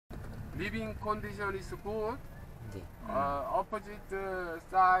living condition is good. Opposite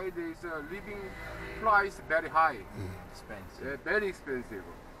side is living price very high. Expensive. Very expensive.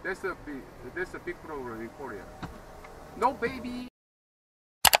 That's a big problem in Korea. No baby.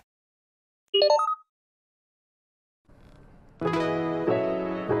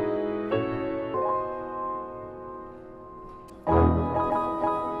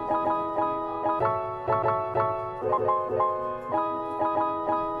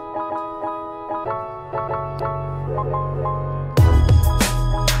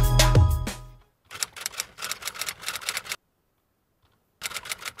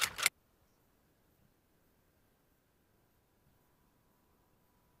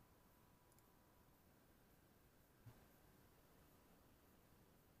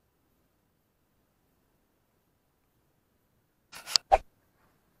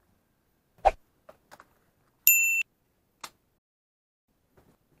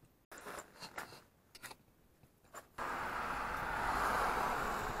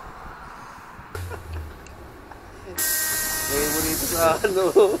 Eh, mo dito sa ano.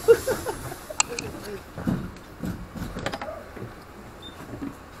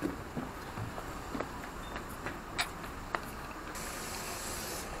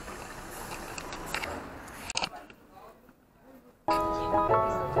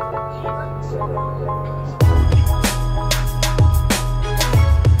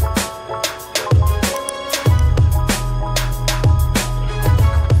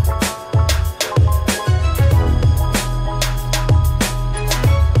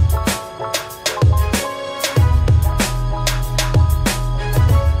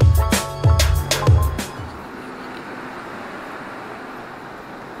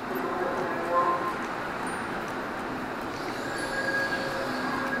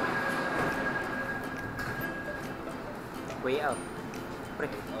 Way out. Pre.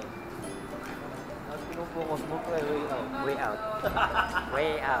 Ang pinupokus mo pre, way out. Way out.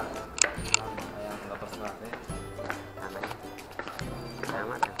 Way out. Ayan, lapas natin. Tama na.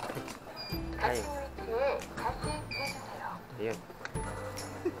 Tama na. Ayun. Ayun.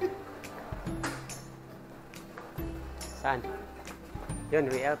 Saan? Yun,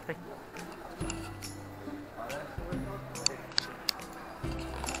 way out pre.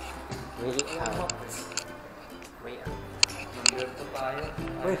 Way out. Way out. Nandito tayo.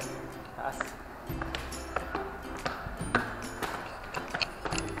 Uy! Taas.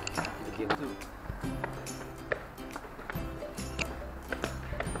 Bigyan ito.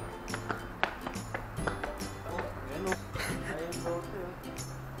 Oh, yan o. Ayun po ito.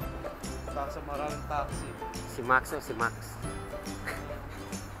 Sa maraming taxi. Si Max o, si Max.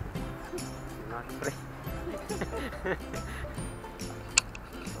 Si Max, pre.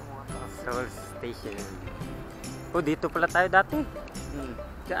 Seoul Station. Oh, dito pala tayo dati.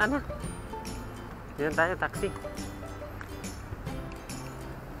 Saan na? Diyan tayo, taxi.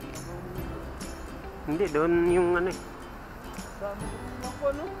 Hindi, doon yung ano eh. Dami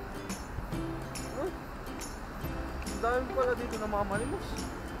ako ano? Ang dami pala dito na mga malimos.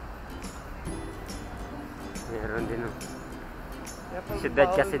 Meron din oh.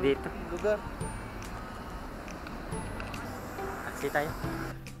 Siyudad kasi dito. Lugar. Taxi tayo.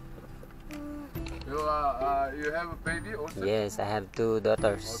 You have a baby also? Yes, I have 2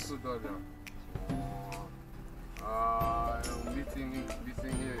 daughters. Oh, 2 daughters. Missing here.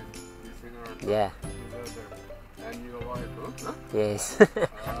 Missing her. Yeah. 2 daughters. And your wife, huh? Yes.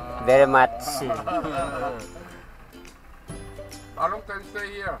 Very much. How long time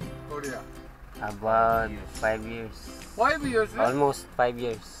stay here, Korea? About 5 years. 5 years? Almost 5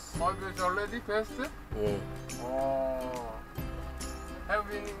 years. 5 years already passed? Yeah. Oh. Have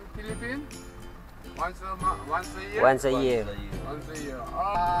been in Philippines? Once a year? Once a year. Once a year.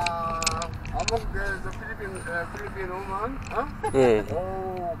 Among the Philippine woman, huh? Yeah.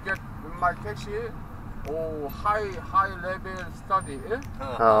 Oh, get my taxi. Oh, high level study. Eh?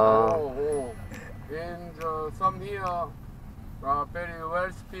 Oh. And some here, very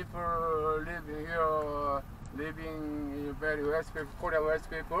wealthy people living here, living very wealthy people, Korean wealthy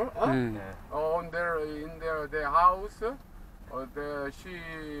people. Huh? On their house, she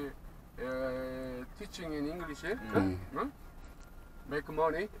teaching in English. Huh? Make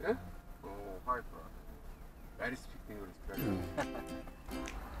money. Oh, high price. Very speak English. Very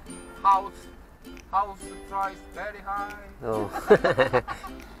House price very high. Oh.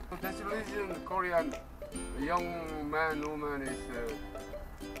 That's the reason Korean young man, woman is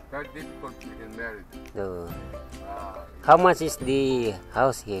very difficult to get married. So, how much is the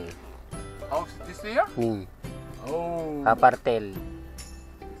house here? House this year? Oh. Apartel.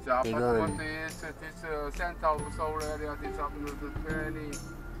 The apartment is this center of Seoul area. This apartment is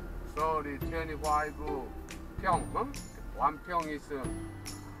 20,000 30, 25 평. One 평 is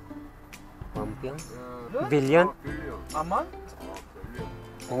 1 pyong? Billion? Billion? billion. Aman? Billion.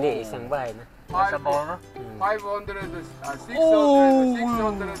 Hindi, isang bahay na. Sa Bora? 500, 600, Oh.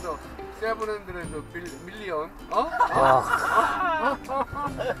 600, 700 million. Oh.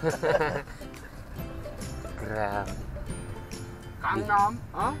 Grabe. Gangnam,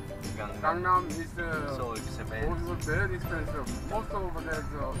 Gangnam. Gangnam is So expensive. also very expensive. Most of them is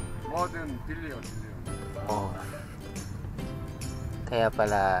more than billion. Oh. Kaya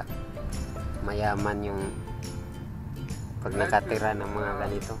pala mayaman yung pag nakatira ng mga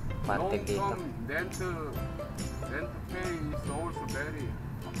ganito, parte dito. Long-term rent pay is also very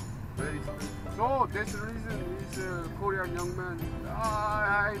expensive. So that's the reason is Korean young man.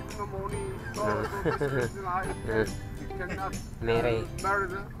 I have no money. So that's the reason I cannot Marry. marry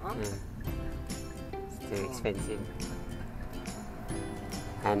them. It's too expensive.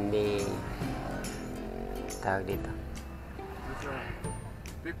 And the tawag dito. It's a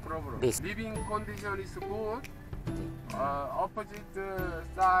big problem. This- Living condition is good. Opposite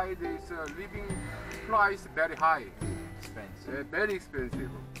side is living price very high. Expensive. Very expensive.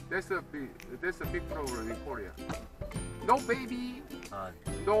 That's a big problem in Korea. No baby,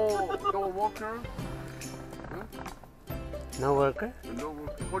 no worker, No worker? no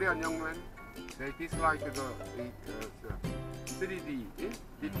Korean young men. They dislike the 3D,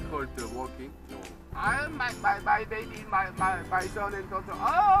 difficult working. My baby, my son and daughter.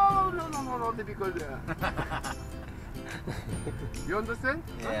 Oh no, difficult. You understand?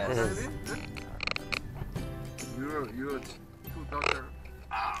 Yes. What I mean? Your two daughter.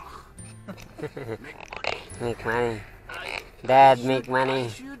 Make money. Dad, make money.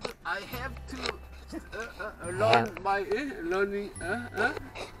 I have to learn my learning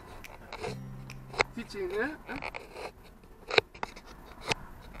teaching.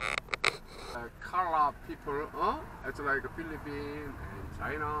 Color people, it's like Philippines and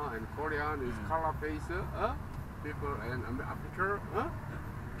China and Korean is color face people and Africa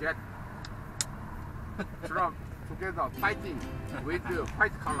get drunk together fighting with the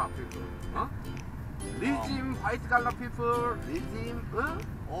white color people. Regime, white color people, regime,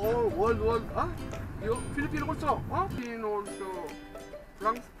 all world, you Philippines also, Philippines also,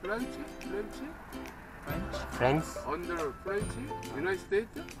 French, Friends? under French, United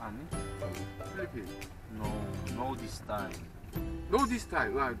States, Ani? Philippines. No this time. No, this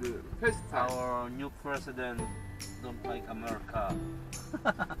time, the first time. Our new president don't like America.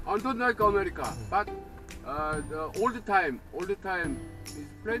 I don't like America, but all the time is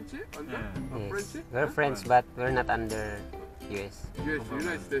French, under Yes. French. We're friends, but we're not under US. Yes,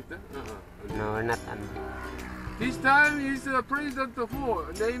 United States. No, we're not under. This time is President who?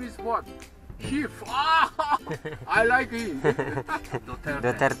 Name is what? Chief. I like him.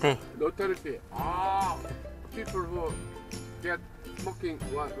 Duterte. Duterte. People who get smoking.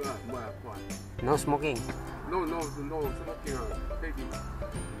 What? No smoking. No smoking.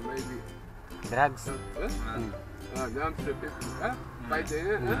 Maybe. Drugs. Nam's the people. By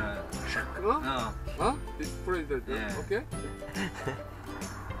the No. This president. Yeah. Okay.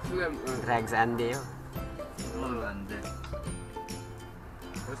 Slim. Drugs Andy. Holland.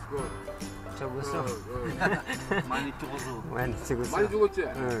 Let's go. 저 무서워. 많이 죽어서. 많이 죽었어. 많이 죽었지?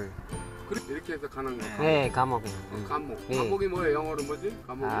 응. 이렇게 해서 가는 거. 네, 감옥이야. 응. 감옥. 네. 감옥이 뭐예요? 영어로 뭐지?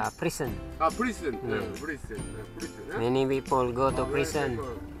 감옥이? Prison. prison. 네. prison. Many people go to prison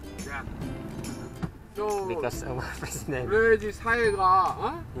Yeah. So, because of president. 그래야지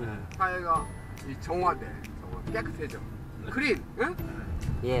사회가, 응. 사회가 이 정화돼. 깨끗해져. 클린. 응?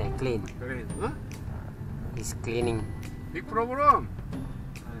 Yeah, clean. 클린. He's cleaning. 빅 프로그램.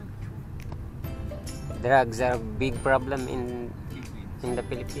 Drugs are a big problem in the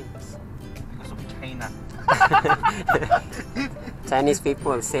Philippines. Because of China. Chinese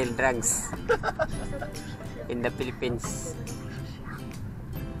people sell drugs in the Philippines.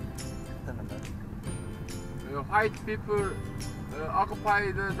 White people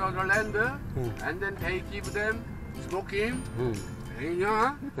occupy the land and then they give them smoking.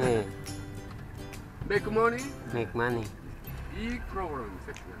 Yeah. Yeah, Make money. make money. 이 프로그램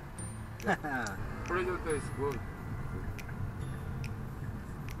새끼야. 프로젝트 is good.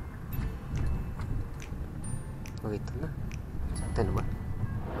 Oh, ito na. Ito na ba?